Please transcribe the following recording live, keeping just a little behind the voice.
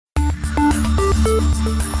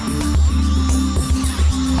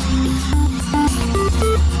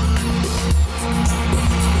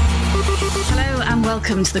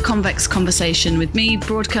Welcome to the Convex Conversation with me,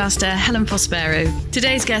 broadcaster Helen Fospero.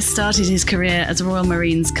 Today's guest started his career as a Royal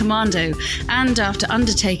Marines Commando and, after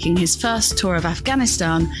undertaking his first tour of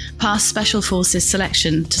Afghanistan, passed Special Forces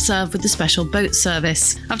selection to serve with the Special Boat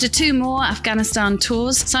Service. After 2 more Afghanistan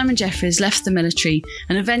tours, Simon Jeffries left the military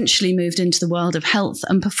and eventually moved into the world of health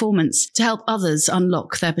and performance to help others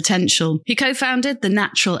unlock their potential. He co-founded The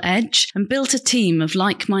Natural Edge and built a team of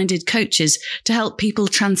like-minded coaches to help people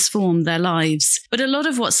transform their lives. But a lot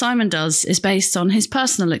of what Simon does is based on his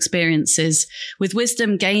personal experiences, with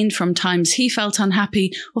wisdom gained from times he felt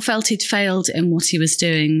unhappy or felt he'd failed in what he was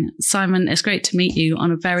doing. Simon, it's great to meet you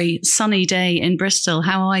on a very sunny day in Bristol.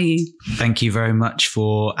 How are you? Thank you very much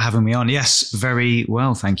for having me on. Yes, very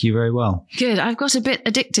well. Thank you. Very well. Good. I've got a bit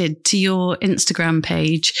addicted to your Instagram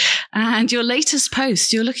page and your latest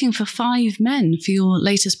post. You're looking for 5 men for your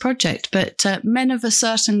latest project, but men of a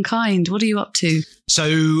certain kind. What are you up to?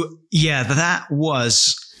 So, yeah, that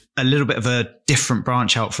was a little bit of a different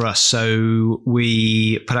branch out for us. So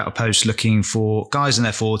we put out a post looking for guys in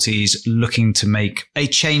their 40s looking to make a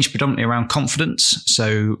change predominantly around confidence.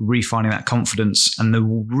 So refining that confidence. And the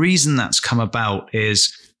reason that's come about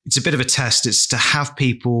is it's a bit of a test. It's to have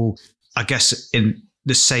people, I guess, in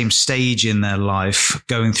the same stage in their life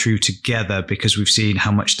going through together, because we've seen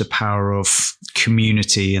how much the power of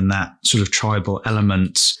community and that sort of tribal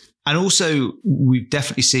element. And also we've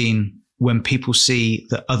definitely seen when people see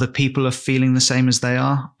that other people are feeling the same as they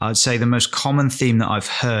are. I'd say the most common theme that I've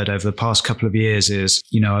heard over the past couple of years is,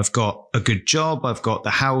 I've got a good job, I've got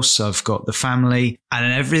the house, I've got the family,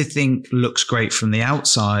 and everything looks great from the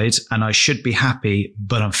outside and I should be happy,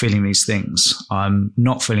 but I'm feeling these things. I'm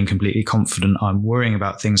not feeling completely confident. I'm worrying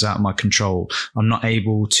about things out of my control. I'm not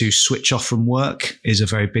able to switch off from work is a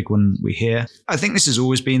very big one we hear. I think this has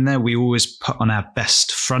always been there. We always put on our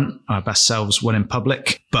best front, our best selves when in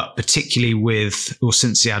public, but particularly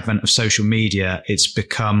since the advent of social media, it's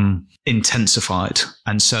become intensified.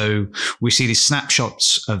 And so we see these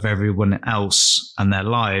snapshots of everyone else and their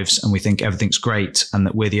lives, and we think everything's great and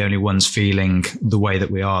that we're the only ones feeling the way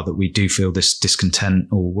that we are, that we do feel this discontent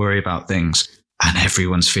or worry about things. And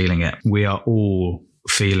everyone's feeling it. We are all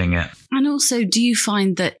feeling it. And also, do you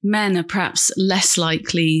find that men are perhaps less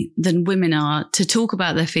likely than women are to talk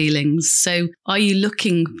about their feelings? So are you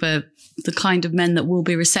looking for the kind of men that will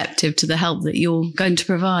be receptive to the help that you're going to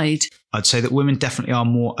provide? I'd say that women definitely are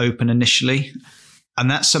more open initially. And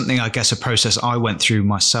that's something, I guess, a process I went through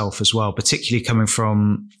myself as well, particularly coming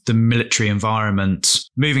from the military environment,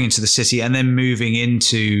 moving into the city and then moving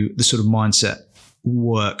into the sort of mindset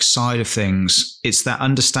work side of things. It's that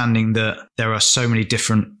understanding that there are so many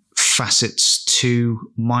different facets to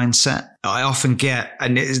mindset. I often get,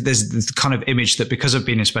 and there's this kind of image that because I've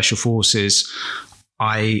been in Special Forces,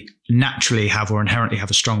 I naturally have or inherently have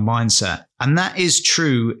a strong mindset. And that is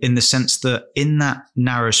true in the sense that in that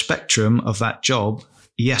narrow spectrum of that job,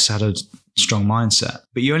 yes, I had a strong mindset.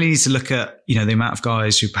 But you only need to look at, the amount of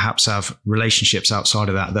guys who perhaps have relationships outside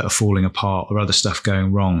of that are falling apart or other stuff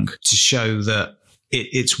going wrong to show that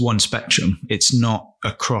it's one spectrum. It's not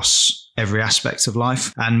across every aspect of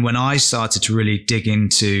life. And when I started to really dig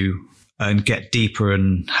into and get deeper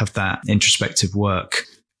and have that introspective work,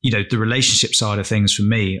 the relationship side of things for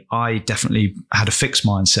me, I definitely had a fixed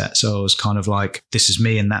mindset. So I was kind of like, this is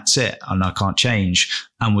me and that's it. And I can't change,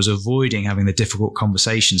 and was avoiding having the difficult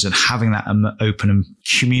conversations and having that open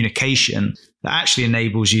communication that actually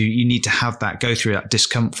enables you. You need to have that, go through that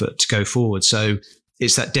discomfort to go forward. So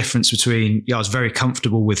it's that difference between, I was very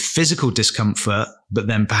comfortable with physical discomfort, but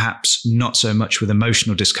then perhaps not so much with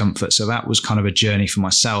emotional discomfort. So that was kind of a journey for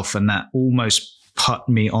myself. And that almost put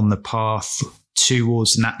me on the path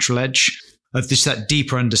towards the natural edge of just that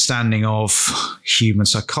deeper understanding of human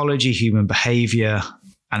psychology, human behavior,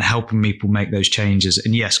 and helping people make those changes.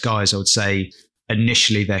 And yes, guys, I would say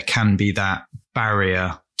initially there can be that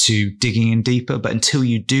barrier to digging in deeper, but until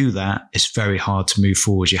you do that, it's very hard to move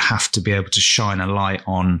forward. You have to be able to shine a light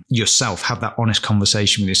on yourself, have that honest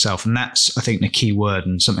conversation with yourself. And that's, I think, the key word,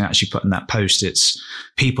 and something I actually put in that post. It's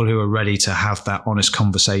people who are ready to have that honest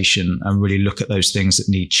conversation and really look at those things that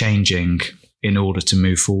need changing in order to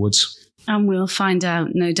move forwards. And we'll find out,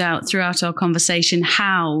 no doubt, throughout our conversation,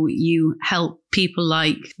 how you help people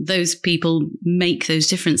like those people make those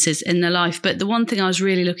differences in their life. But the one thing I was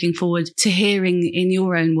really looking forward to hearing in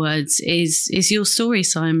your own words is your story,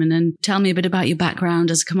 Simon. And tell me a bit about your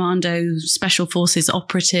background as a commando, Special Forces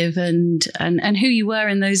operative, and who you were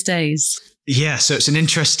in those days. Yeah, so it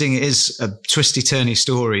is a twisty-turny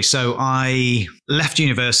story. So I left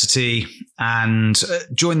university and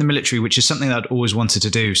joined the military, which is something that I'd always wanted to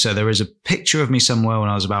do. So there is a picture of me somewhere when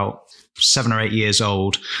I was about 7 or 8 years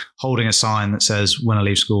old, holding a sign that says, when I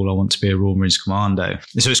leave school, I want to be a Royal Marines Commando.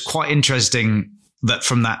 So it's quite interesting that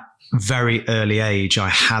from that very early age, I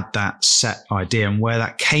had that set idea, and where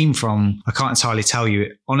that came from, I can't entirely tell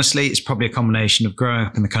you. Honestly, it's probably a combination of growing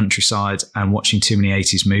up in the countryside and watching too many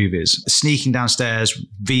 80s movies, sneaking downstairs,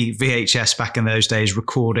 VHS back in those days,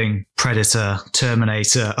 recording Predator,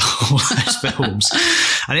 Terminator, all those films.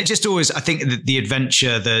 And it just always, I think the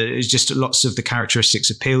adventure, just lots of the characteristics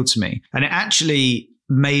appealed to me. And it actually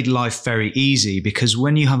made life very easy, because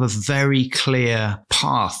when you have a very clear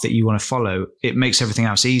path that you want to follow, it makes everything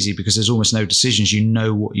else easy, because there's almost no decisions. You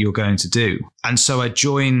know what you're going to do. And so I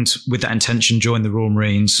joined with that intention, joined the Royal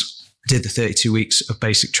Marines, did the 32 weeks of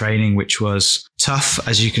basic training, which was tough,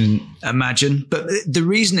 as you can imagine. But the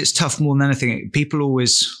reason it's tough more than anything, people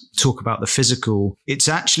always talk about the physical. It's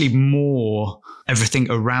actually more everything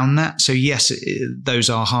around that. So yes, those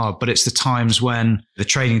are hard, but it's the times when the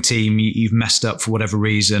training team, you've messed up for whatever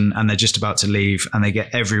reason, and they're just about to leave, and they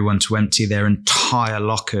get everyone to empty their entire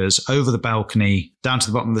lockers over the balcony down to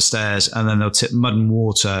the bottom of the stairs, and then they'll tip mud and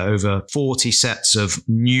water over 40 sets of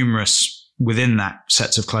numerous within that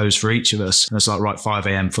sets of clothes for each of us. And it's like, right, 5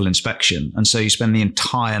 a.m. full inspection. And so you spend the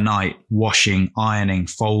entire night washing, ironing,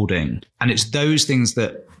 folding. And it's those things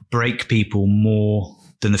that break people more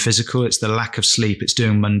than the physical. It's the lack of sleep. It's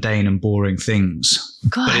doing mundane and boring things.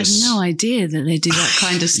 God, I had no idea that they do that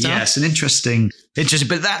kind of stuff. Yeah, it's an interesting,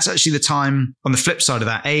 but that's actually the time, on the flip side of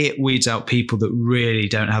that, it weeds out people that really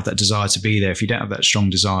don't have that desire to be there. If you don't have that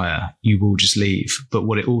strong desire, you will just leave. But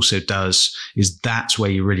what it also does is that's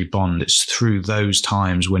where you really bond. It's through those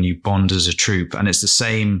times when you bond as a troop. And it's the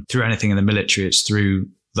same through anything in the military. It's through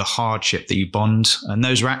the hardship that you bond. And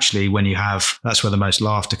those are actually when you have, that's where the most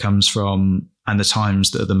laughter comes from, and the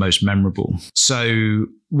times that are the most memorable. So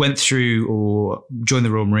went through or joined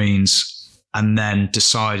the Royal Marines, and then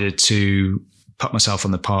decided to put myself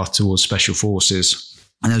on the path towards Special Forces.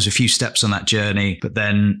 And there was a few steps on that journey, but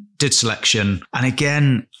then did selection. And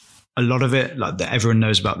again, a lot of it, like everyone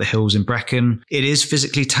knows about the hills in Brecon. It is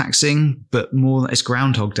physically taxing, but more, it's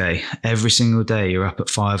Groundhog Day. Every single day you're up at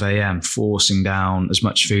 5 a.m, forcing down as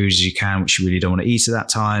much food as you can, which you really don't want to eat at that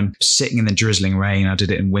time. Sitting in the drizzling rain. I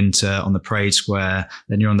did it in winter on the parade square.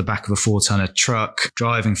 Then you're on the back of a 4-tonner truck,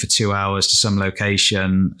 driving for 2 hours to some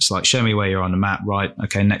location. It's like, show me where you're on the map. Right.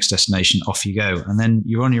 Okay. Next destination, off you go. And then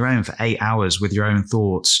you're on your own for 8 hours with your own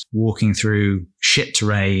thoughts, walking through shit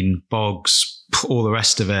terrain, bogs, all the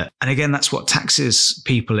rest of it. And again, that's what taxes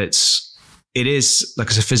people. It is, like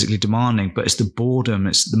I said, physically demanding, but it's the boredom,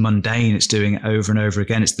 it's the mundane, it's doing it over and over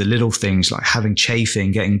again. It's the little things like having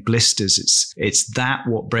chafing, getting blisters. It's that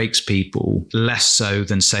what breaks people, less so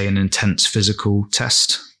than, say, an intense physical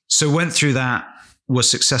test. So went through that, was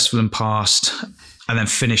successful and passed, and then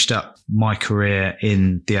finished up my career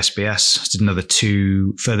in the SBS. Did another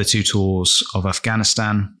further two tours of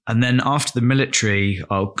Afghanistan. And then after the military,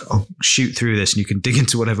 I'll shoot through this and you can dig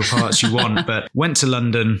into whatever parts you want, but went to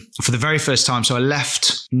London for the very first time. So I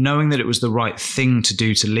left knowing that it was the right thing to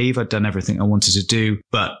do to leave. I'd done everything I wanted to do,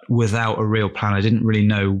 but without a real plan. I didn't really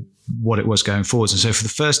know what it was going forwards. And so for the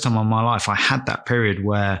first time in my life, I had that period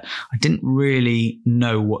where I didn't really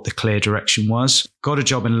know what the clear direction was. Got a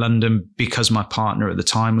job in London because my partner at the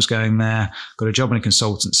time was going there, got a job in a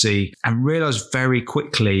consultancy, and realized very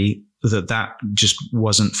quickly that just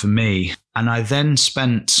wasn't for me. And I then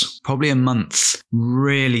spent probably a month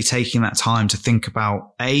really taking that time to think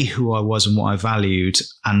about who I was and what I valued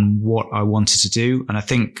and what I wanted to do. And I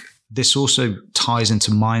think this also ties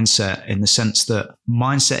into mindset, in the sense that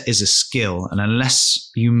mindset is a skill, and unless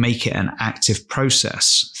you make it an active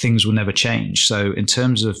process, things will never change. So in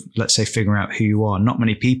terms of, let's say, figuring out who you are, not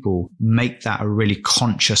many people make that a really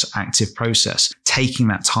conscious, active process, taking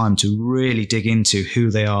that time to really dig into who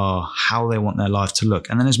they are, how they want their life to look.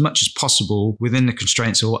 And then as much as possible within the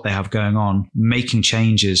constraints of what they have going on, making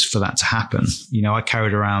changes for that to happen. You know, I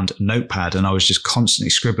carried around a notepad and I was just constantly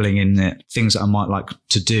scribbling in it things that I might like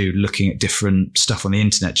to do, looking at different stuff on the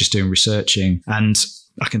internet, just doing researching. And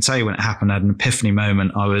I can tell you when it happened, I had an epiphany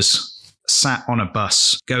moment. I was sat on a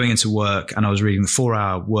bus going into work and I was reading The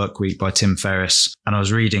 4-Hour Work Week by Tim Ferriss, and I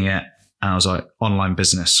was reading it and I was like, online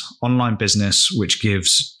business, which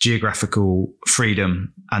gives geographical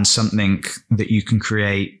freedom and something that you can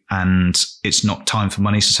create, and it's not time for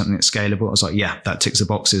money. So something that's scalable. I was like, yeah, that ticks the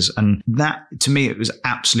boxes. And that, to me, it was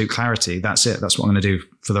absolute clarity. That's it. That's what I'm going to do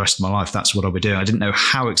for the rest of my life. That's what I'll be doing. I didn't know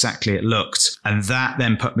how exactly it looked. And that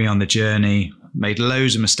then put me on the journey. Made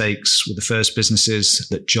loads of mistakes with the first businesses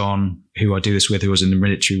that John, who I do this with, who was in the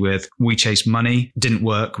military with, we chased money. Didn't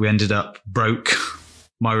work. We ended up broke.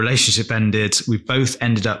 my relationship ended. We both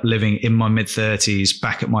ended up living in my mid-30s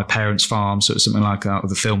back at my parents' farm. So it was something like out of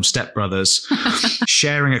the film Step Brothers,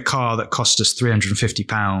 sharing a car that cost us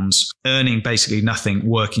 £350, earning basically nothing,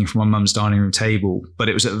 working from my mum's dining room table. But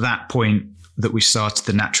it was at that point that we started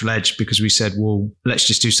the natural edge, because we said, well, let's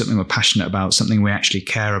just do something we're passionate about, something we actually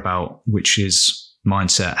care about, which is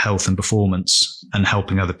mindset, health and performance, and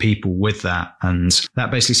helping other people with that. And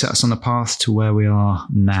that basically set us on the path to where we are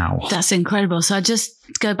now. That's incredible. So I just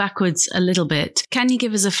go backwards a little bit. Can you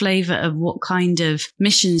give us a flavour of what kind of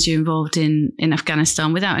missions you're involved in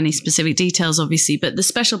Afghanistan, without any specific details, obviously, but the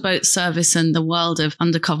special boat service and the world of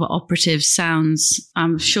undercover operatives sounds,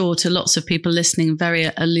 I'm sure, to lots of people listening,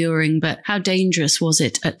 very alluring, but how dangerous was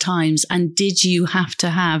it at times? And did you have to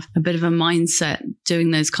have a bit of a mindset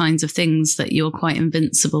doing those kinds of things that you're quite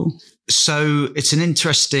invincible? So it's an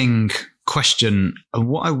interesting question. And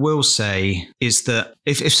what I will say is that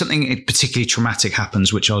if something particularly traumatic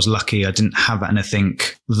happens, which I was lucky, I didn't have anything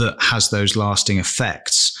that has those lasting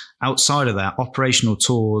effects. Outside of that, operational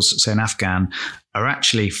tours, say in Afghan, are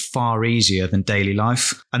actually far easier than daily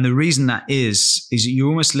life. And the reason that is you're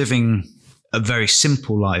almost living a very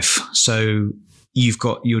simple life. So you've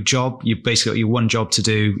got your job, you've basically got your one job to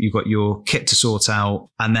do, you've got your kit to sort out.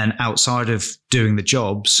 And then outside of doing the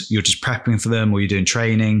jobs, you're just prepping for them, or you're doing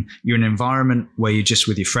training. You're in an environment where you're just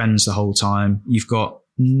with your friends the whole time. You've got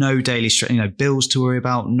no daily stress, bills to worry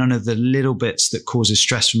about, none of the little bits that causes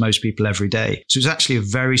stress for most people every day. So it's actually a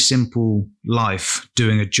very simple life,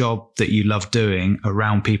 doing a job that you love doing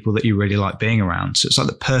around people that you really like being around. So it's like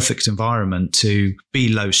the perfect environment to be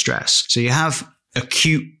low stress. So you have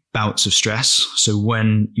acute bouts of stress. So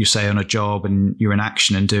when you say on a job and you're in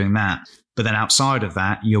action and doing that, but then outside of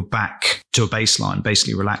that, you're back to a baseline,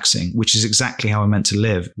 basically relaxing, which is exactly how we're meant to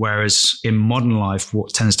live. Whereas in modern life,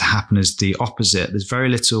 what tends to happen is the opposite. There's very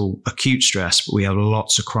little acute stress, but we have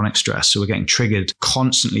lots of chronic stress. So we're getting triggered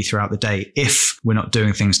constantly throughout the day if we're not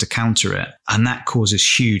doing things to counter it. And that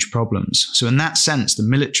causes huge problems. So in that sense, the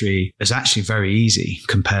military is actually very easy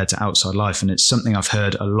compared to outside life. And it's something I've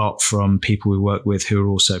heard a lot from people we work with who are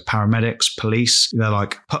also paramedics, police. They're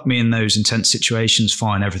like, put me in those intense situations,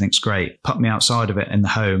 fine, everything's great. Put me outside of it in the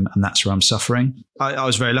home, and that's where I'm suffering. I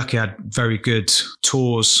was very lucky. I had very good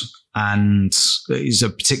tours, and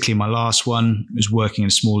particularly my last one was working in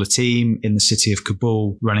a smaller team in the city of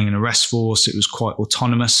Kabul, running an arrest force. It was quite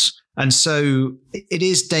autonomous. And so it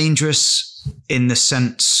is dangerous in the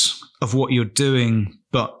sense of what you're doing.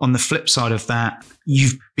 But on the flip side of that,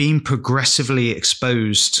 you've been progressively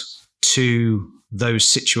exposed to those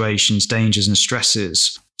situations, dangers and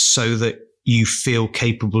stresses, so that you feel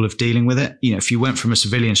capable of dealing with it. If you went from a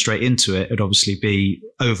civilian straight into it, it'd obviously be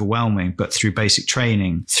overwhelming, but through basic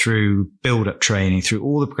training, through build-up training, through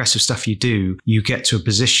all the progressive stuff you do, you get to a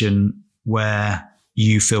position where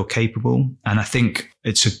you feel capable. And I think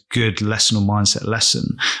it's a good lesson or mindset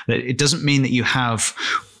lesson. It doesn't mean that you have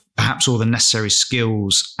perhaps all the necessary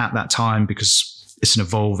skills at that time, because it's an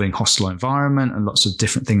evolving hostile environment and lots of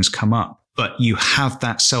different things come up. But you have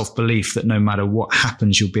that self-belief that no matter what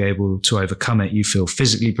happens, you'll be able to overcome it. You feel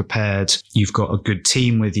physically prepared. You've got a good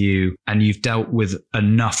team with you, and you've dealt with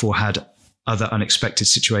enough or had other unexpected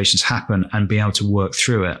situations happen and be able to work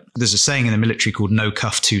through it. There's a saying in the military called no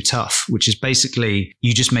cuff too tough, which is basically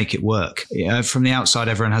you just make it work. From the outside,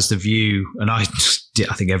 everyone has the view, and I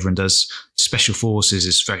think everyone does. Special forces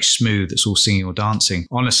is very smooth. It's all singing or dancing.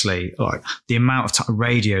 Honestly, like the amount of time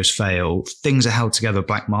radios fail, things are held together with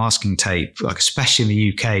black masking tape, like especially in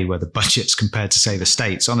the UK where the budget's compared to say the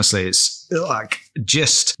States. Honestly, it's like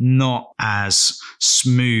just not as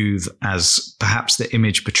smooth as perhaps the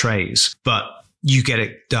image portrays, but you get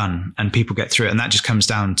it done and people get through it. And that just comes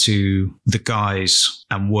down to the guys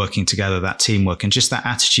and working together, that teamwork, and just that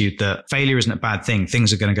attitude that failure isn't a bad thing.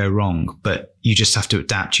 Things are going to go wrong, but you just have to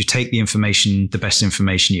adapt. You take the information, the best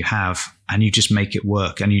information you have, and you just make it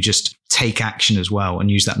work, and you just take action as well and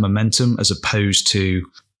use that momentum, as opposed to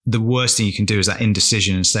the worst thing you can do is that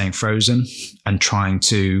indecision and staying frozen and trying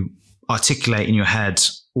to articulate in your head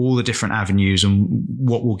all the different avenues and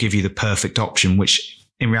what will give you the perfect option, which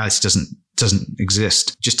in reality doesn't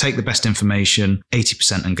exist. Just take the best information,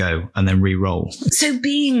 80%, and go, and then re-roll. So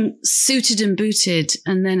being suited and booted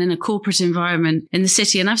and then in a corporate environment in the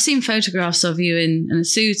city, and I've seen photographs of you in a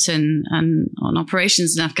suit and on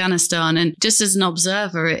operations in Afghanistan, and just as an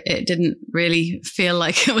observer, it didn't really feel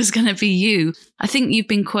like it was going to be you. I think you've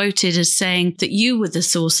been quoted as saying that you were the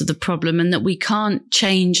source of the problem and that we can't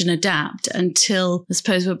change and adapt until, I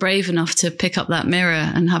suppose, we're brave enough to pick up that mirror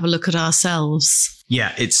and have a look at ourselves.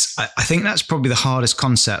 Yeah, I think that's probably the hardest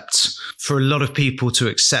concept for a lot of people to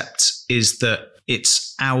accept, is that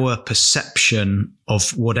it's our perception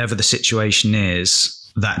of whatever the situation is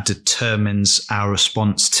that determines our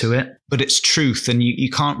response to it. But it's truth. And you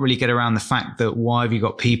can't really get around the fact that why have you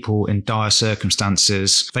got people in dire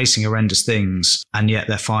circumstances facing horrendous things, and yet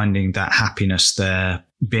they're finding that happiness there,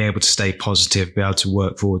 being able to stay positive, be able to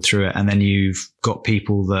work forward through it. And then you've got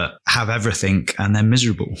people that have everything and they're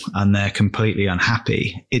miserable and they're completely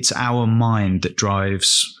unhappy. It's our mind that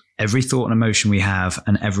drives every thought and emotion we have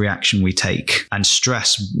and every action we take. And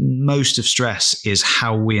stress, most of stress is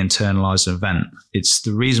how we internalize an event. It's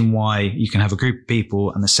the reason why you can have a group of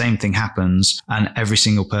people and the same thing happens and every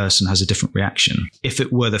single person has a different reaction. If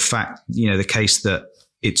it were the case that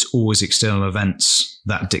it's always external events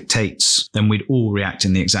that dictates, then we'd all react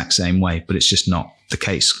in the exact same way. But it's just not the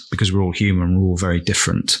case because we're all human, we're all very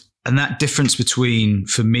different. And that difference between,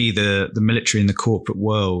 for me, the military and the corporate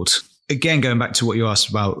world, again, going back to what you asked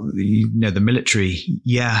about, the military,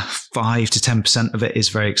 5 to 10% of it is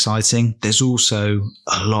very exciting. There's also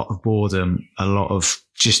a lot of boredom, a lot of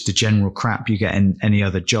just the general crap you get in any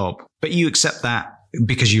other job. But you accept that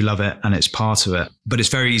because you love it and it's part of it. But it's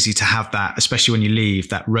very easy to have that, especially when you leave,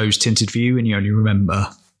 that rose-tinted view and you only remember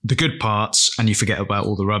the good parts and you forget about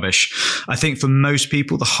all the rubbish. I think for most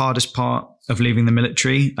people, the hardest part of leaving the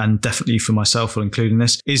military, and definitely for myself, including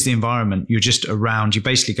this, is the environment. You're just around, you're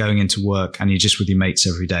basically going into work and you're just with your mates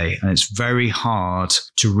every day. And it's very hard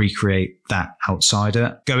to recreate that outside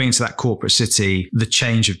it. Going into that corporate city, the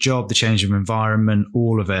change of job, the change of environment,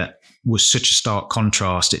 all of it was such a stark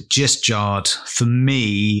contrast. It just jarred for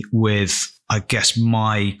me with, I guess,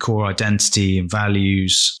 my core identity and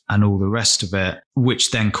values and all the rest of it, which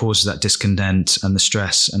then causes that discontent and the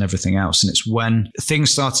stress and everything else. And it's when things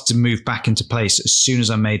started to move back into place as soon as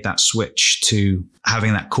I made that switch to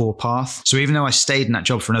having that core path. So even though I stayed in that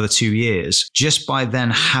job for another 2 years, just by then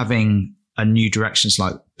having a new directions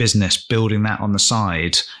like business, building that on the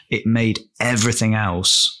side, it made everything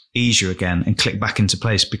else easier again and click back into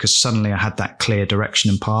place because suddenly I had that clear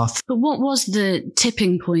direction and path. But what was the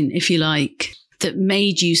tipping point, if you like, that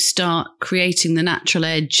made you start creating the natural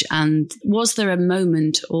edge? And was there a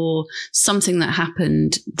moment or something that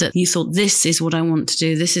happened that you thought, this is what I want to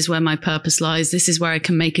do, this is where my purpose lies, this is where I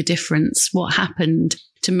can make a difference? What happened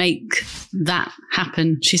to make that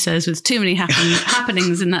happen, she says, with too many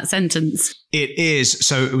happenings in that sentence? It is.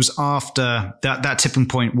 So it was after that tipping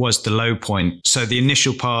point was the low point. So the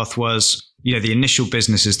initial path was, the initial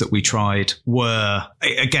businesses that we tried were,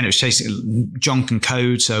 again, it was chasing junk and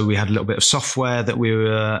code. So we had a little bit of software that we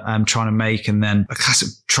were trying to make. And then I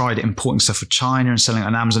tried importing stuff from China and selling it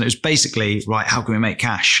on Amazon. It was basically, right, how can we make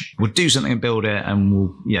cash? We'll do something and build it and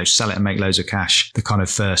we'll, sell it and make loads of cash. The kind of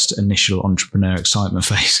first initial entrepreneur excitement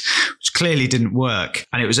phase, which clearly didn't work.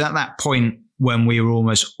 And it was at that point when we were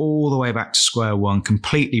almost all the way back to square one,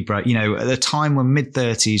 completely broke. At the time when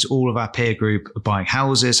mid-30s, all of our peer group are buying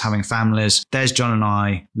houses, having families. There's John and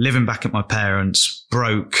I living back at my parents,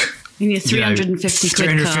 broke. In your 350 quid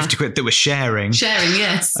 350 quid that we're sharing. Sharing,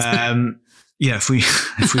 yes. If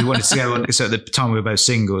we wanted to go on, so at the time we were both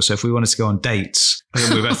single. So if we wanted to go on dates, I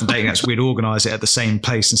think we were both on dating apps, we'd organise it at the same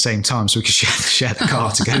place and same time so we could share the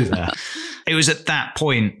car to go there. It was at that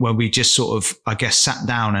point where we just sort of, I guess, sat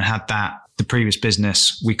down and had the previous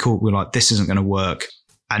business we were like, this isn't going to work.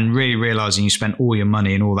 And really realizing you spent all your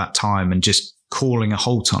money and all that time and just calling a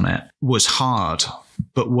halt on it was hard.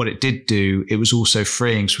 But what it did do, it was also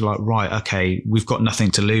freeing. So we're like, right, okay, we've got nothing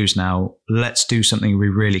to lose now. Let's do something we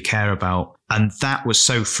really care about. And that was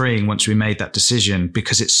so freeing once we made that decision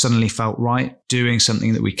because it suddenly felt right. Doing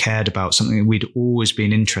something that we cared about, something that we'd always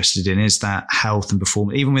been interested in, is that health and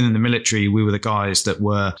performance. Even within the military, we were the guys that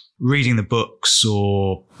were reading the books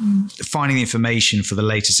or finding the information for the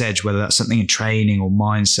latest edge, whether that's something in training or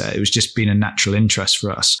mindset. It was just been a natural interest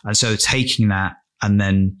for us. And so taking that and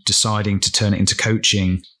then deciding to turn it into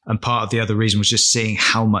coaching. And part of the other reason was just seeing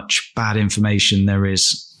how much bad information there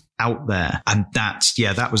is out there. And that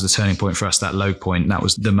was the turning point for us, that low point. That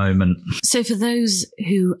was the moment. So for those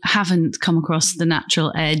who haven't come across the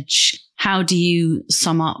natural edge, how do you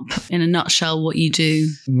sum up in a nutshell what you do?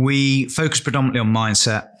 We focus predominantly on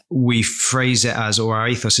mindset. We phrase it as, or our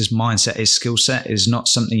ethos is, mindset is skillset, is not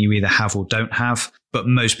something you either have or don't have. But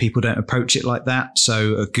most people don't approach it like that.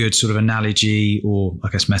 So a good sort of analogy or I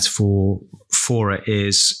guess metaphor for it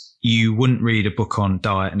is, you wouldn't read a book on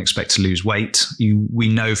diet and expect to lose weight. We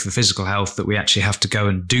know for physical health that we actually have to go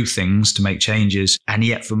and do things to make changes. And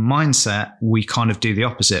yet for mindset, we kind of do the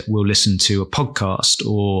opposite. We'll listen to a podcast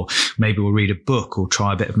or maybe we'll read a book or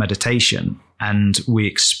try a bit of meditation. And we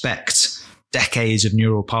expect decades of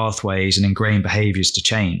neural pathways and ingrained behaviors to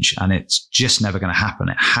change. And it's just never going to happen.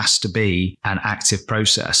 It has to be an active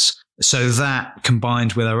process. So that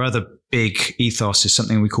combined with our other big ethos is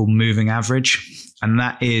something we call moving average. And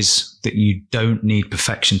that is that you don't need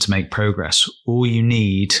perfection to make progress. All you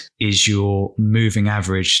need is your moving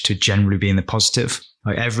average to generally be in the positive.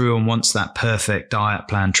 Like everyone wants that perfect diet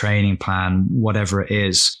plan, training plan, whatever it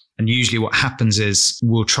is. And usually what happens is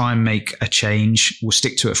we'll try and make a change. We'll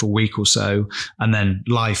stick to it for a week or so. And then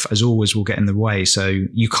life, as always, will get in the way. So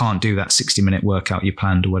you can't do that 60-minute workout you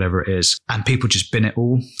planned or whatever it is. And people just bin it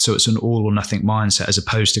all. So it's an all or nothing mindset as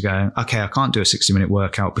opposed to going, okay, I can't do a 60-minute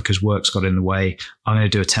workout because work's got in the way. I'm going to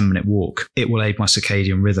do a 10-minute walk. It will aid my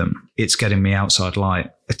circadian rhythm. It's getting me outside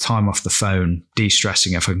light, a time off the phone,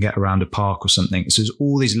 de-stressing if I can get around a park or something. So there's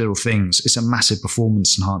all these little things. It's a massive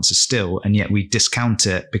performance enhancer still, and yet we discount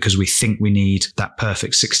it because we think we need that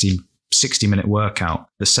perfect 60-minute workout.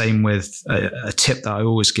 The same with a tip that I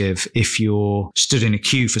always give. If you're stood in a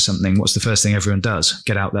queue for something, what's the first thing everyone does?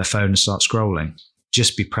 Get out their phone and start scrolling.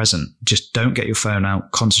 Just be present. Just don't get your phone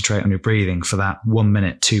out. Concentrate on your breathing for that 1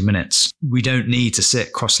 minute, 2 minutes. We don't need to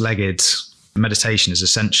sit cross-legged. Meditation is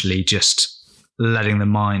essentially just letting the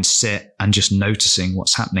mind sit and just noticing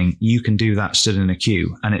what's happening. You can do that stood in a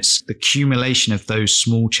queue. And it's the accumulation of those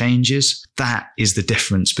small changes. That is the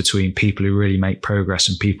difference between people who really make progress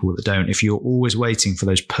and people that don't. If you're always waiting for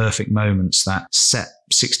those perfect moments, that set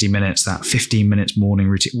 60 minutes, that 15 minutes morning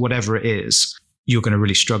routine, whatever it is, you're going to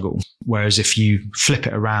really struggle. Whereas if you flip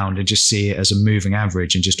it around and just see it as a moving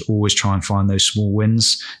average and just always try and find those small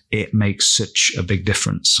wins, it makes such a big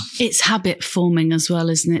difference. It's habit forming as well,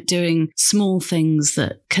 isn't it? Doing small things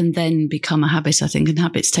that can then become a habit, I think, and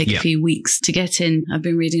habits take a few weeks to get in. I've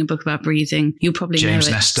been reading a book about breathing. You'll probably James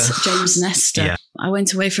know it. Nestor. James Nestor. Yeah. I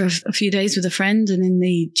went away for a few days with a friend, and in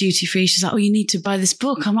the duty free, she's like, oh, you need to buy this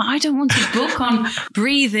book. I'm like, I don't want a book on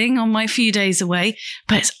breathing on my few days away,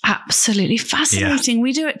 but it's absolutely fascinating. Yeah.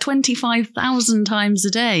 We do it 25,000 times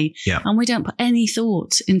a day, and we don't put any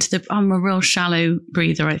thought into I'm a real shallow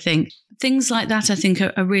breather, I think. Things like that, I think,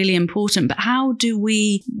 are really important. But how do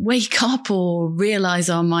we wake up or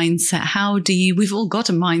realize our mindset? We've all got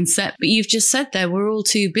a mindset, but you've just said there, we're all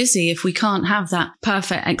too busy. If we can't have that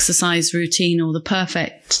perfect exercise routine or the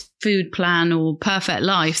perfect food plan or perfect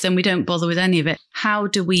life, then we don't bother with any of it. How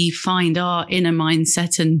do we find our inner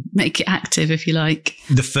mindset and make it active, if you like?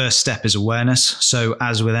 The first step is awareness. So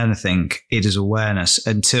as with anything, it is awareness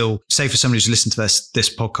until, say for somebody who's listened to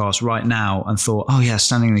this podcast right now and thought, oh yeah,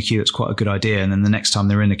 standing in the queue, that's quite a good idea. And then the next time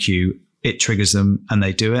they're in the queue, it triggers them and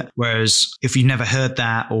they do it. Whereas if you've never heard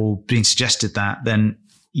that or been suggested that, then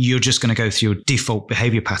you're just going to go through your default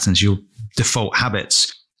behavior patterns, your default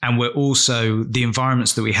habits. And we're also, the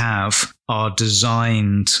environments that we have are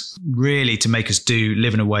designed really to make us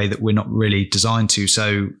live in a way that we're not really designed to.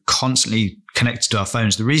 So constantly connected to our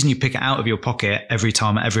phones. The reason you pick it out of your pocket every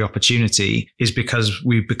time at every opportunity is because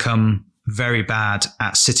we've become very bad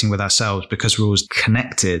at sitting with ourselves because we're always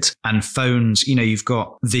connected. And phones, you've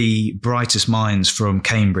got the brightest minds from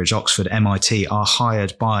Cambridge, Oxford, MIT are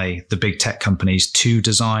hired by the big tech companies to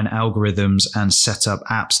design algorithms and set up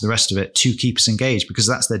apps, the rest of it, to keep us engaged because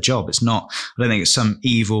that's their job. It's not, I don't think it's some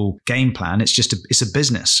evil game plan. It's just it's a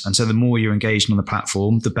business. And so the more you're engaged on the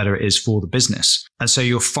platform, the better it is for the business. And so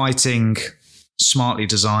you're fighting smartly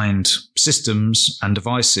designed systems and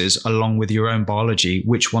devices along with your own biology,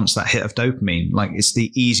 which wants that hit of dopamine. Like it's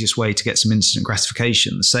the easiest way to get some instant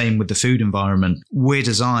gratification. The same with the food environment. We're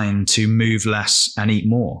designed to move less and eat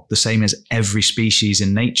more, the same as every species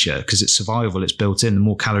in nature, because it's survival. It's built in. The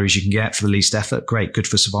more calories you can get for the least effort, great, good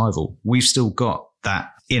for survival. We've still got that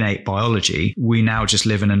innate biology. We now just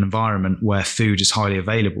live in an environment where food is highly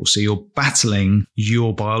available. So you're battling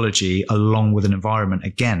your biology along with an environment.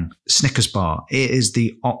 Again, Snickers bar, it is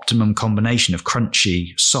the optimum combination of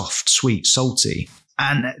crunchy, soft, sweet, salty.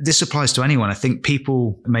 And this applies to anyone. I think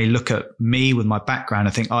people may look at me with my background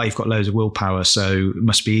and think, oh, you've got loads of willpower, so it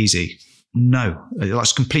must be easy. No,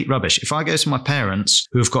 that's complete rubbish. If I go to my parents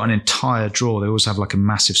who have got an entire drawer, they always have like a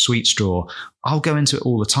massive sweets drawer, I'll go into it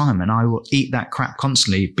all the time and I will eat that crap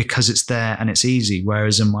constantly because it's there and it's easy.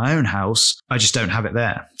 Whereas in my own house, I just don't have it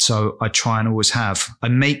there. So I try and always I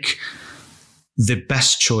make the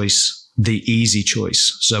best choice the easy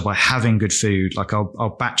choice. So by having good food, like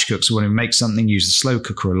I'll batch cook. So when we make something, use the slow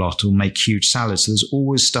cooker a lot or make huge salads. So there's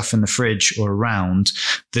always stuff in the fridge or around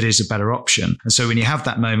that is a better option. And so when you have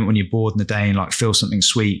that moment when you're bored in the day and like feel something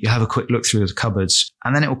sweet, you have a quick look through the cupboards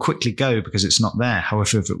and then it will quickly go because it's not there.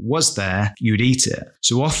 However, if it was there, you'd eat it.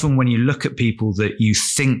 So often when you look at people that you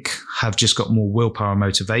think have just got more willpower and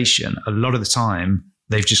motivation, a lot of the time,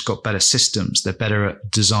 they've just got better systems. They're better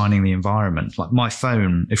at designing the environment. Like my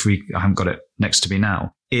phone, I haven't got it next to me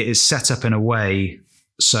now, it is set up in a way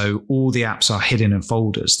So all the apps are hidden in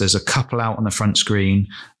folders. There's a couple out on the front screen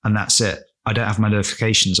and that's it. I don't have my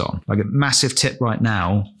notifications on. Like a massive tip right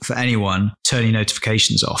now for anyone, turn your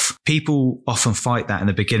notifications off. People often fight that in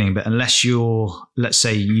the beginning, but unless let's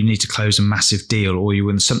say you need to close a massive deal or you're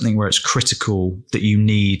in something where it's critical that you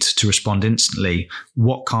need to respond instantly,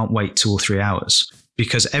 what can't wait 2 or 3 hours?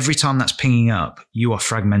 Because every time that's pinging up, you are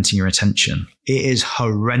fragmenting your attention. It is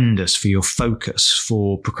horrendous for your focus,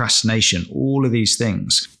 for procrastination, all of these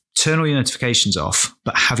things. Turn all your notifications off,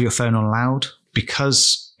 but have your phone on loud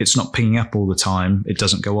because it's not pinging up all the time. It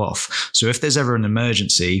doesn't go off. So if there's ever an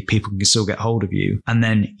emergency, people can still get hold of you. And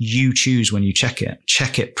then you choose when you check it.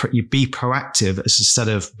 You be proactive instead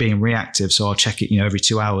of being reactive. So I'll check it, every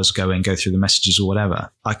 2 hours, go through the messages or whatever.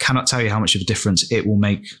 I cannot tell you how much of a difference it will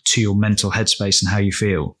make to your mental headspace and how you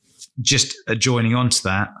feel. Just joining on to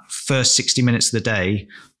that, first 60 minutes of the day,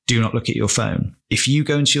 do not look at your phone. If you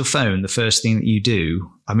go into your phone, the first thing that you do,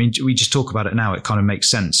 we just talk about it now, it kind of makes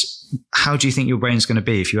sense. How do you think your brain's going to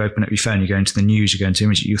be if you open up your phone, you go into the news, you go into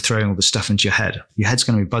images, you're throwing all the stuff into your head? Your head's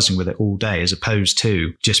going to be buzzing with it all day, as opposed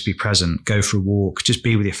to just be present, go for a walk, just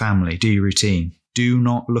be with your family, do your routine. Do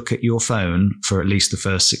not look at your phone for at least the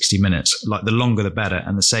first 60 minutes. Like the longer, the better.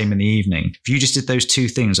 And the same in the evening. If you just did those 2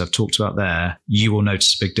 things I've talked about there, you will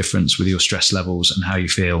notice a big difference with your stress levels and how you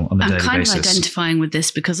feel on a daily basis. I'm kind of identifying with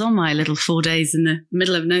this because on my little 4 days in the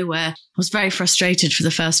middle of nowhere, I was very frustrated for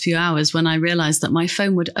the first few hours when I realized that my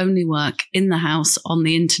phone would only work in the house on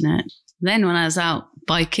the internet. Then when I was out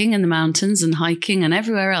biking in the mountains and hiking and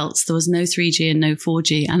everywhere else, there was no 3G and no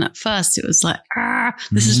 4G. And at first it was like,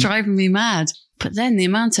 this is driving me mad. But then the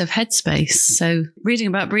amount of headspace. So reading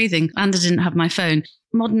about breathing, and I didn't have my phone.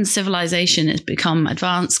 Modern civilization has become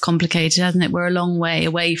advanced, complicated, hasn't it? We're a long way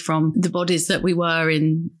away from the bodies that we were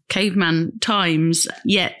in caveman times.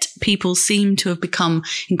 Yet people seem to have become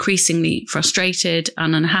increasingly frustrated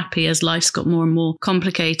and unhappy as life's got more and more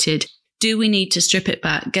complicated. Do we need to strip it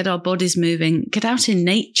back, get our bodies moving, get out in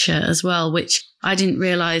nature as well, which I didn't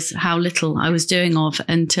realize how little I was doing of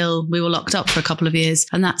until we were locked up for a couple of years.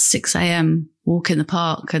 And that's 6 a.m. walk in the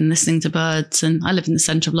park and listening to birds. And I live in the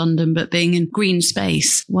centre of London, but being in green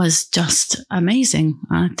space was just amazing.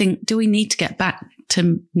 I think, do we need to get back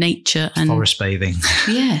to nature and forest bathing?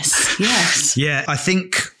 Yes. Yeah, I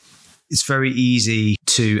think it's very easy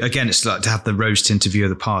to, again, it's like to have the rose tinted view of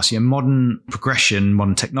the past. Modern progression,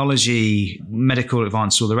 modern technology, medical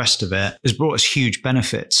advance, all the rest of it has brought us huge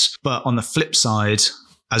benefits. But on the flip side,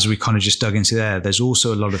 as we kind of just dug into there's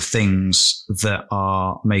also a lot of things that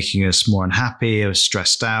are making us more unhappy or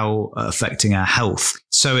stressed out, affecting our health.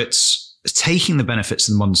 So it's taking the benefits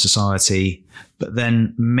of the modern society, but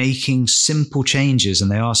then making simple changes,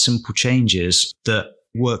 and they are simple changes that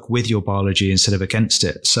work with your biology instead of against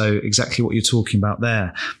it. So exactly what you're talking about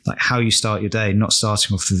there, like how you start your day, not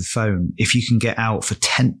starting off with the phone. If you can get out for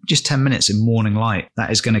 10 minutes in morning light,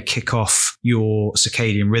 that is going to kick off your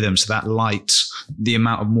circadian rhythm. So that light, the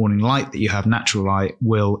amount of morning light that you have, natural light,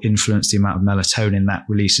 will influence the amount of melatonin that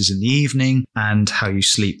releases in the evening and how you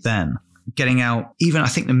sleep then. Getting out, even I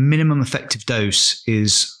think the minimum effective dose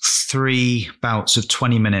is 3 bouts of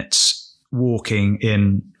 20 minutes walking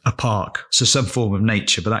in a park. So some form of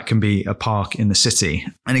nature, but that can be a park in the city.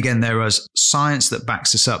 And again, there is science that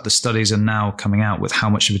backs this up. The studies are now coming out with how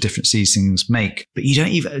much of a difference these things make. But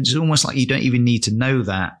it's almost like you don't even need to know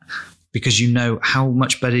that, because you know how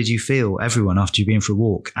much better do you feel, everyone, after you've been for a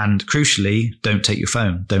walk. And crucially, don't take your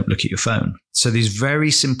phone. Don't look at your phone. So these very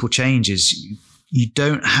simple changes, you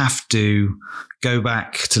don't have to go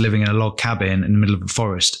back to living in a log cabin in the middle of a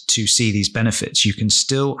forest to see these benefits. You can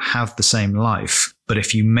still have the same life, but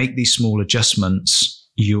if you make these small adjustments,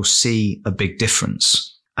 you'll see a big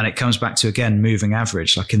difference. And it comes back to, again, moving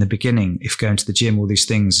average. Like in the beginning, if going to the gym, all these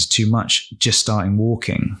things is too much, just starting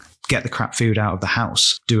walking, get the crap food out of the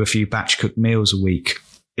house, do a few batch cooked meals a week.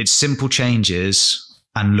 It's simple changes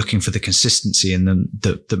and looking for the consistency in them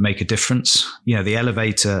that make a difference. The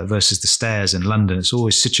elevator versus the stairs in London, it's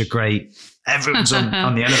always such a great, everyone's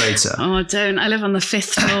on the elevator. Oh, I don't. I live on the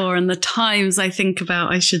 5th floor, and the times I think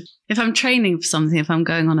about if I'm training for something, if I'm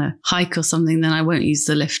going on a hike or something, then I won't use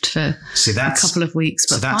the lift for a couple of weeks.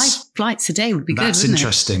 But 5 flights a day would be good, wouldn't it? That's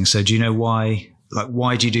interesting. So do you know why? Like,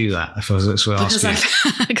 why do you do that? If I was to ask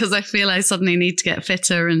you. Because I feel I suddenly need to get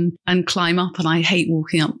fitter and climb up, and I hate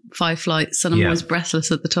walking up 5 flights, and I'm always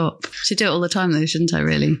breathless at the top. Should do it all the time though, shouldn't I,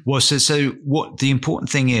 really? Well, so what the important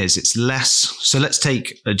thing is, it's less. So let's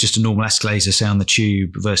take just a normal escalator, say on the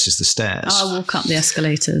tube versus the stairs. I'll walk up the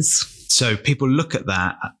escalators. So people look at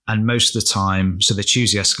that, and most of the time, so they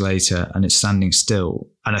choose the escalator and it's standing still.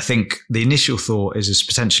 And I think the initial thought is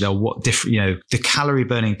potentially, oh, what different, the calorie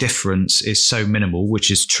burning difference is so minimal,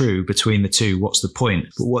 which is true between the two. What's the point?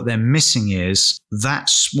 But what they're missing is that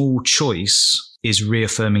small choice is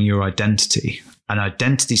reaffirming your identity. And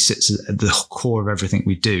identity sits at the core of everything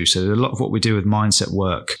we do. So a lot of what we do with mindset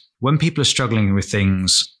work, when people are struggling with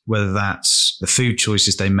things, whether that's the food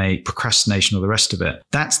choices they make, procrastination, or the rest of it,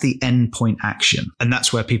 that's the end point action. And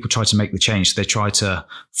that's where people try to make the change. They try to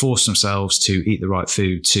force themselves to eat the right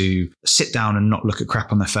food, to sit down and not look at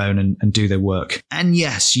crap on their phone and do their work. And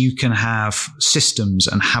yes, you can have systems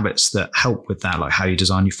and habits that help with that, like how you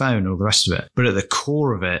design your phone or the rest of it. But at the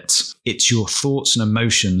core of it, it's your thoughts and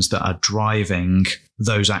emotions that are driving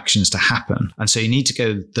those actions to happen. And so you need to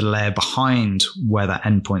go the layer behind where that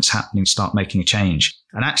endpoint's happening, start making a change.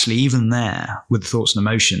 And actually, even there, with the thoughts and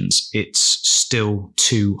emotions, it's still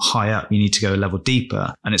too high up. You need to go a level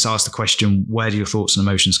deeper. And it's asked the question, where do your thoughts and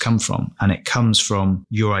emotions come from? And it comes from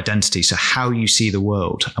your identity. So how you see the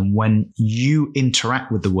world. And when you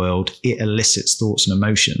interact with the world, it elicits thoughts and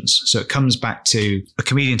emotions. So it comes back to a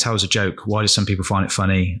comedian tells a joke. Why do some people find it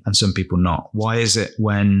funny and some people not? Why is it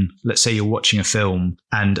when, let's say you're watching a film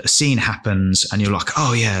and a scene happens and you're like,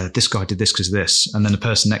 oh yeah, this guy did this because of this. And then the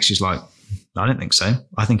person next to you is like, I don't think so.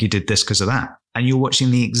 I think he did this because of that. And you're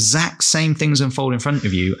watching the exact same things unfold in front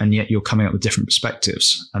of you, and yet you're coming up with different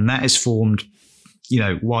perspectives. And that is formed,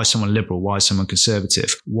 why is someone liberal? Why is someone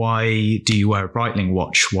conservative? Why do you wear a Breitling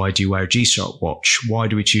watch? Why do you wear a G-Shock watch? Why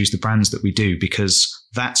do we choose the brands that we do? Because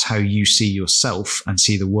that's how you see yourself and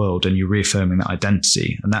see the world, and you're reaffirming that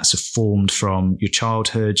identity. And that's formed from your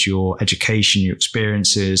childhood, your education, your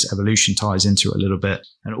experiences. Evolution ties into it a little bit.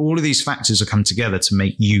 And all of these factors have come together to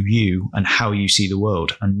make you and how you see the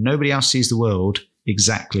world. And nobody else sees the world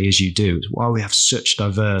exactly as you do. It's why we have such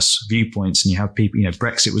diverse viewpoints, and you have people,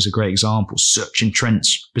 Brexit was a great example, such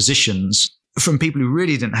entrenched positions from people who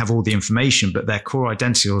really didn't have all the information, but their core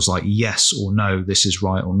identity was like, yes or no, this is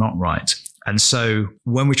right or not right. And so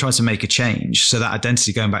when we try to make a change, so that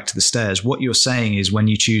identity, going back to the stairs, what you're saying is when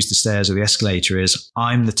you choose the stairs or the escalator is,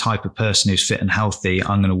 I'm the type of person who's fit and healthy.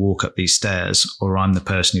 I'm going to walk up these stairs, or I'm the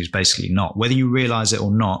person who's basically not. Whether you realize it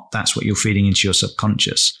or not, that's what you're feeding into your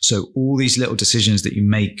subconscious. So all these little decisions that you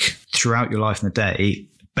make throughout your life in the day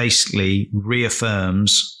basically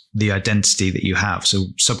reaffirms the identity that you have. So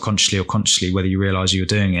subconsciously or consciously, whether you realize you're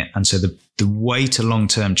doing it. And so the way to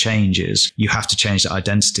long-term change is you have to change that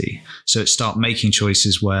identity. So start making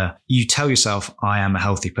choices where you tell yourself, I am a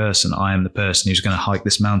healthy person. I am the person who's going to hike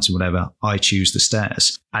this mountain, whatever. I choose the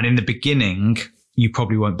stairs. And in the beginning, you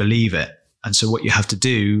probably won't believe it. And so what you have to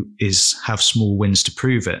do is have small wins to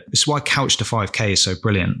prove it. This is why Couch to 5K is so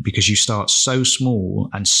brilliant, because you start so small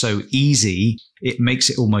and so easy, it makes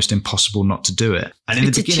it almost impossible not to do it. And in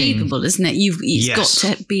the beginning, it's achievable, isn't it? It's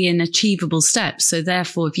got to be an achievable step. So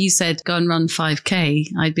therefore, if you said go and run 5K,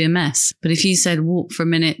 I'd be a mess. But if you said walk for a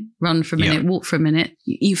minute, run for a minute, walk for a minute,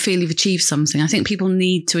 you feel you've achieved something. I think people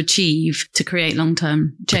need to achieve to create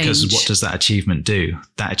long-term change. Because what does that achievement do?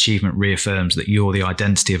 That achievement reaffirms that you're the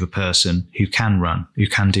identity of a person who can run, who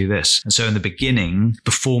can do this. And so in the beginning,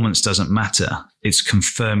 performance doesn't matter. It's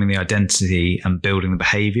confirming the identity and building the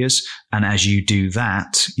behaviors. And as you do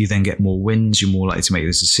that, you then get more wins. You're more likely to make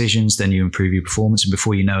those decisions. Then you improve your performance. And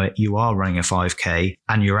before you know it, you are running a 5K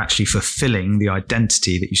and you're actually fulfilling the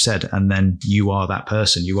identity that you said. And then you are that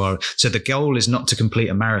person. You are. So the goal is not to complete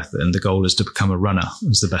a marathon. The goal is to become a runner.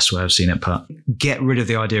 Is the best way I've seen it put. Get rid of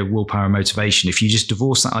the idea of willpower and motivation. If you just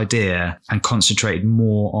divorce that idea and concentrate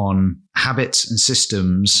more on habits and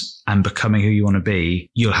systems and becoming who you want to be,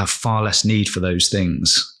 you'll have far less need for those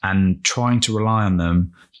things. And trying to rely on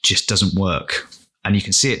them just doesn't work. And you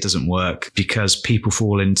can see it doesn't work because people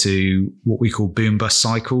fall into what we call boom bust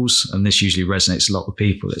cycles. And this usually resonates a lot with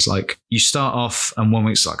people. It's like you start off and 1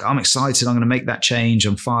 week's like, I'm excited. I'm going to make that change.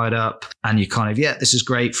 I'm fired up. And you kind of, yeah, this is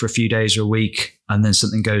great for a few days or a week. And then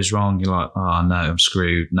something goes wrong. You're like, oh no, I'm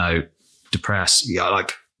screwed. No, depressed. Yeah,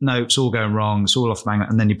 like, no, it's all going wrong. It's all off bang.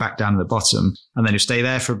 And then you back down to the bottom and then you stay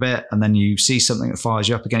there for a bit. And then you see something that fires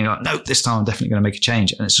you up again. You're like, no, this time I'm definitely going to make a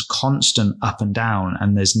change. And it's a constant up and down.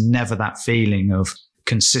 And there's never that feeling of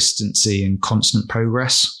consistency and constant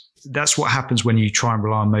progress. That's what happens when you try and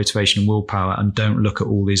rely on motivation and willpower and don't look at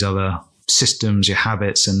all these other systems, your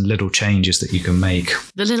habits and little changes that you can make.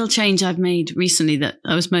 The little change I've made recently that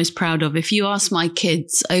I was most proud of, if you ask my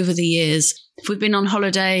kids over the years, if we've been on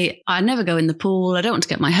holiday, I never go in the pool. I don't want to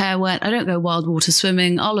get my hair wet. I don't go wild water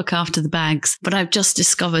swimming. I'll look after the bags. But I've just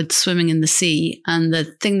discovered swimming in the sea. And the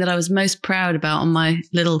thing that I was most proud about on my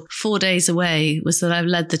little 4 days away was that I've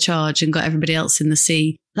led the charge and got everybody else in the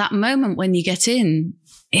sea. that moment when you get in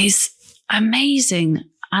is amazing.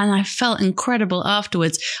 And I felt incredible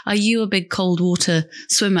afterwards. Are you a big cold water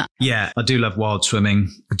swimmer? Yeah, I do love wild swimming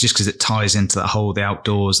just because it ties into that whole, the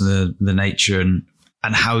outdoors and the nature and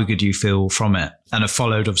how good you feel from it. And I've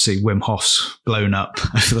followed, obviously, Wim Hof's blown up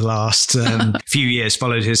over the last few years,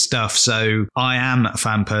 followed his stuff. So I am a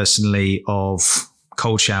fan personally of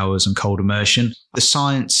cold showers and cold immersion. The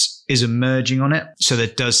science is emerging on it. So there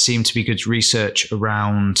does seem to be good research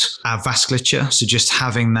around our vasculature. So just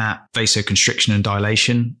having that vasoconstriction and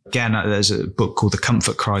dilation. Again, there's a book called The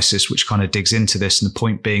Comfort Crisis, which kind of digs into this. And the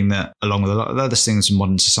point being that along with a lot of other things in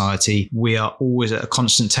modern society, we are always at a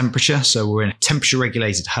constant temperature. So we're in temperature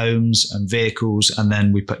regulated homes and vehicles, and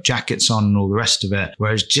then we put jackets on and all the rest of it.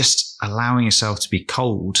 Whereas just allowing yourself to be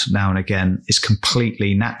cold now and again is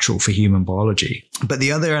completely natural for human biology. But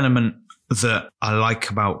the other element that I like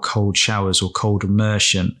about cold showers or cold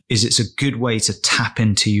immersion is it's a good way to tap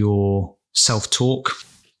into your self-talk.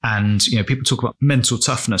 And, people talk about mental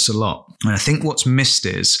toughness a lot. And I think what's missed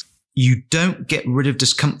is you don't get rid of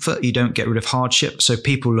discomfort. You don't get rid of hardship. So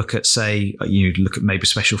people look at, say, you look at maybe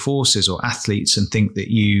special forces or athletes and think that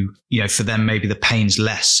for them, maybe the pain's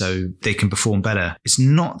less so they can perform better. It's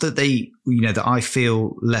not that that I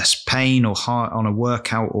feel less pain or hard on a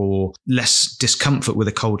workout or less discomfort with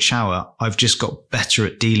a cold shower. I've just got better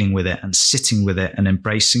at dealing with it and sitting with it and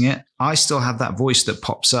embracing it. I still have that voice that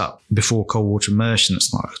pops up before cold water immersion.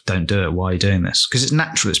 It's like, don't do it. Why are you doing this? Because it's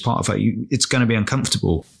natural. It's part of it. It's going to be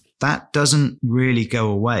uncomfortable. That doesn't really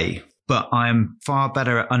go away, but I'm far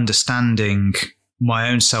better at understanding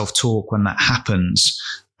my own self-talk when that happens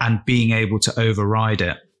and being able to override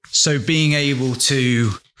it. So being able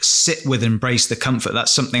to sit with and embrace the comfort,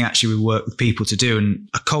 that's something actually we work with people to do. And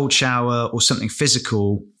a cold shower or something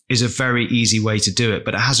physical is a very easy way to do it,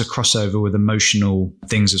 but it has a crossover with emotional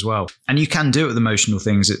things as well. And you can do it with emotional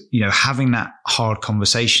things, having that hard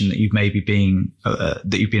conversation that you've maybe been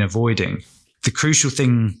avoiding. The crucial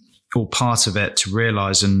thing or part of it to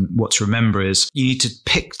realize and what to remember is you need to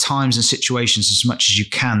pick times and situations as much as you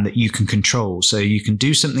can that you can control. So you can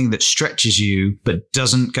do something that stretches you, but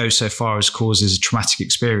doesn't go so far as causes a traumatic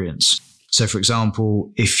experience. So for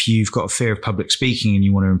example, if you've got a fear of public speaking and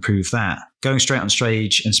you want to improve that, going straight on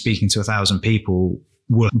stage and speaking to 1,000 people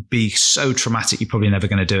will be so traumatic, you're probably never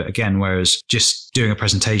going to do it again. Whereas just doing a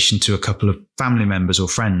presentation to a couple of family members or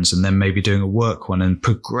friends, and then maybe doing a work one and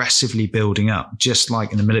progressively building up, just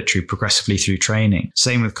like in the military, progressively through training.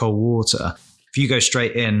 Same with cold water. If you go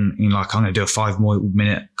straight in, I'm going to do a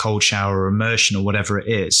 5-minute cold shower or immersion or whatever it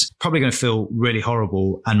is, probably going to feel really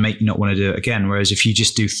horrible and make you not want to do it again. Whereas if you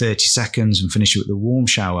just do 30 seconds and finish it with a warm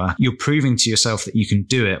shower, you're proving to yourself that you can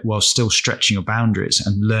do it while still stretching your boundaries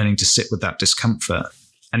and learning to sit with that discomfort.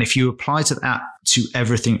 And if you apply that to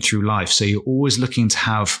everything through life, so you're always looking to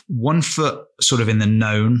have one foot sort of in the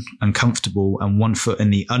known and comfortable and one foot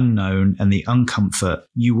in the unknown and the uncomfort,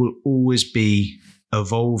 you will always be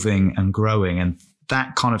evolving and growing. And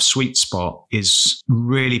that kind of sweet spot is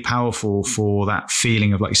really powerful for that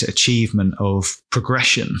feeling of, like you said, achievement, of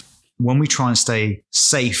progression. When we try and stay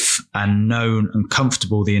safe and known and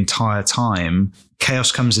comfortable the entire time,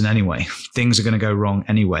 chaos comes in anyway. Things are going to go wrong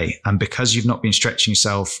anyway. And because you've not been stretching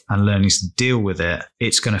yourself and learning to deal with it,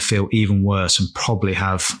 it's going to feel even worse and probably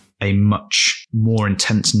have a much more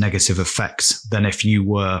intense negative effect than if you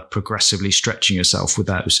were progressively stretching yourself with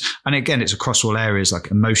those. And again, it's across all areas, like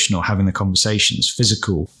emotional, having the conversations,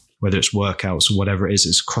 physical, whether it's workouts or whatever it is,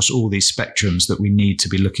 it's across all these spectrums that we need to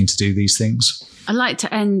be looking to do these things. I'd like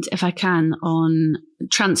to end, if I can, on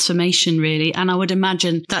transformation, really. And I would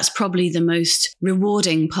imagine that's probably the most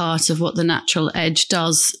rewarding part of what the Natural Edge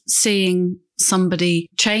does, seeing somebody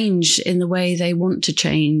change in the way they want to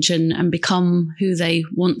change and become who they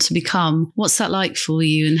want to become. What's that like for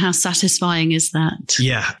you, and how satisfying is that?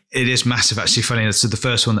 Yeah, it is massive. Actually, funny. So the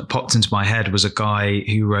first one that popped into my head was a guy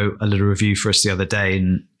who wrote a little review for us the other day,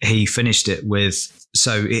 and he finished it with,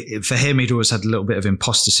 for him, he'd always had a little bit of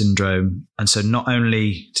imposter syndrome. And so not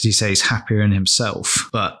only did he say he's happier in himself,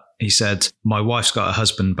 but he said, my wife's got her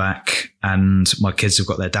husband back and my kids have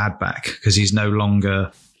got their dad back, because he's no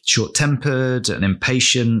longer short-tempered and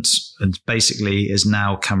impatient, and basically is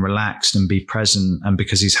now can relax and be present. And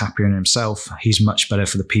because he's happier in himself, he's much better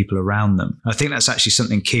for the people around them. I think that's actually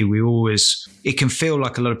something key. It can feel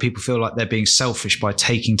like a lot of people feel like they're being selfish by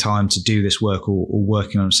taking time to do this work or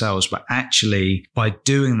working on themselves. But actually, by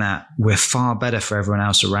doing that, we're far better for everyone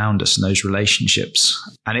else around us in those relationships.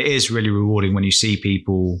 And it is really rewarding when you see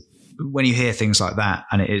people, when you hear things like that,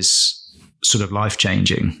 and it is sort of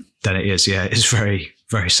life-changing, then it is, yeah, it's very,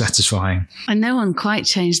 very satisfying. And no one quite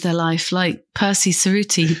changed their life like Percy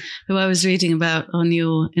Cerruti, who I was reading about on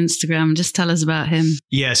your Instagram. Just tell us about him.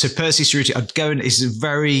 Yeah, so Percy Cerruti, I'd go and he's a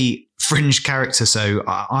very fringe character, so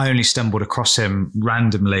I only stumbled across him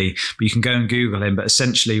randomly, but you can go and Google him. But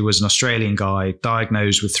essentially he was an Australian guy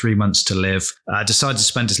diagnosed with 3 months to live, decided to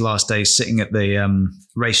spend his last days sitting at the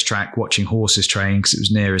racetrack watching horses train because it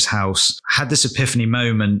was near his house. Had this epiphany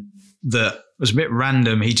moment that was a bit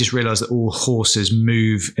random. He just realized that all horses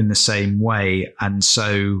move in the same way. And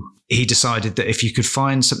so he decided that if you could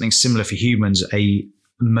find something similar for humans, a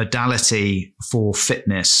modality for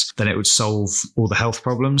fitness, then it would solve all the health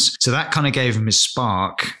problems. So that kind of gave him his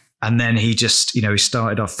spark. And then he just, he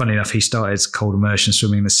started off, funny enough, he started cold immersion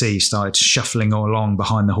swimming in the sea, started shuffling along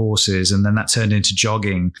behind the horses. And then that turned into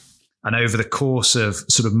jogging. And over the course of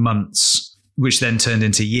sort of months, which then turned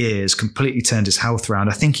into years, completely turned his health around.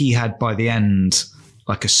 I think he had by the end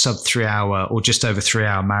like a sub 3 hour or just over 3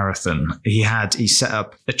 hour marathon. He set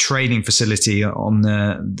up a training facility on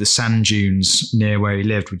the sand dunes near where he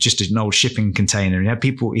lived with just an old shipping container. And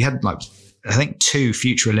he had like, I think 2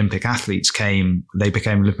 future Olympic athletes they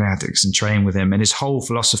became Olympic athletes and trained with him. And his whole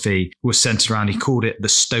philosophy was centered around, he called it the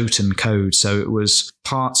Stoughton Code. So it was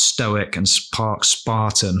part Stoic and part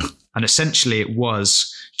Spartan. And essentially it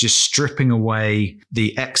was just stripping away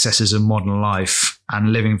the excesses of modern life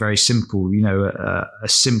and living very simple, a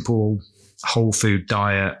simple whole food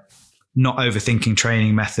diet, not overthinking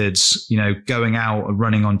training methods, going out and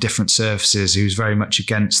running on different surfaces. He was very much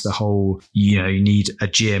against the whole, you need a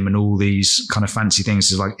gym and all these kind of fancy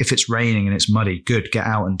things. It's like, if it's raining and it's muddy, good, get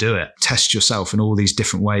out and do it. Test yourself in all these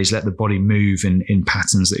different ways. Let the body move in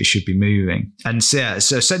patterns that it should be moving. And so, yeah,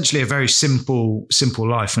 so essentially a very simple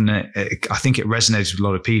life. And I think it resonated with a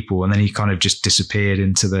lot of people. And then he kind of just disappeared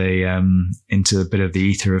into a bit of the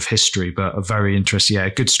ether of history, but a very interesting,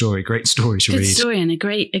 good story, great story to read. Good story and a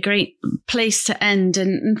great place to end.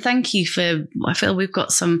 And thank you I feel we've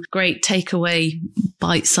got some great takeaway,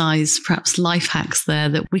 bite-sized, perhaps life hacks there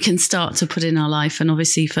that we can start to put in our life. And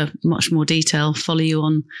obviously for much more detail, follow you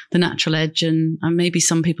on The Natural Edge. And maybe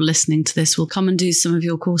some people listening to this will come and do some of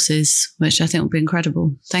your courses, which I think will be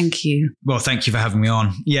incredible. Thank you. Well, thank you for having me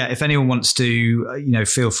on. Yeah, if anyone wants to,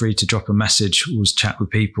 feel free to drop a message or chat with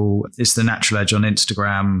people. It's The Natural Edge on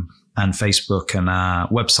Instagram and Facebook, and our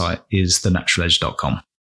website is thenaturaledge.com.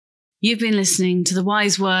 You've been listening to the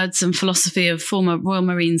wise words and philosophy of former Royal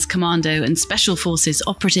Marines Commando and Special Forces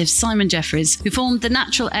operative Simon Jeffries, who formed The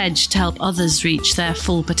Natural Edge to help others reach their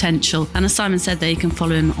full potential. And as Simon said there, you can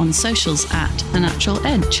follow him on socials at The Natural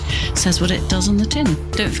Edge. Says what it does on the tin.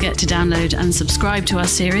 Don't forget to download and subscribe to our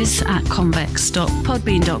series at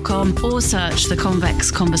convex.podbean.com or search The Convex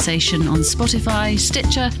Conversation on Spotify,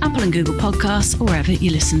 Stitcher, Apple and Google Podcasts, or wherever you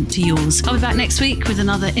listen to yours. I'll be back next week with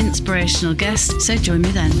another inspirational guest, so join me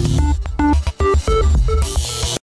then.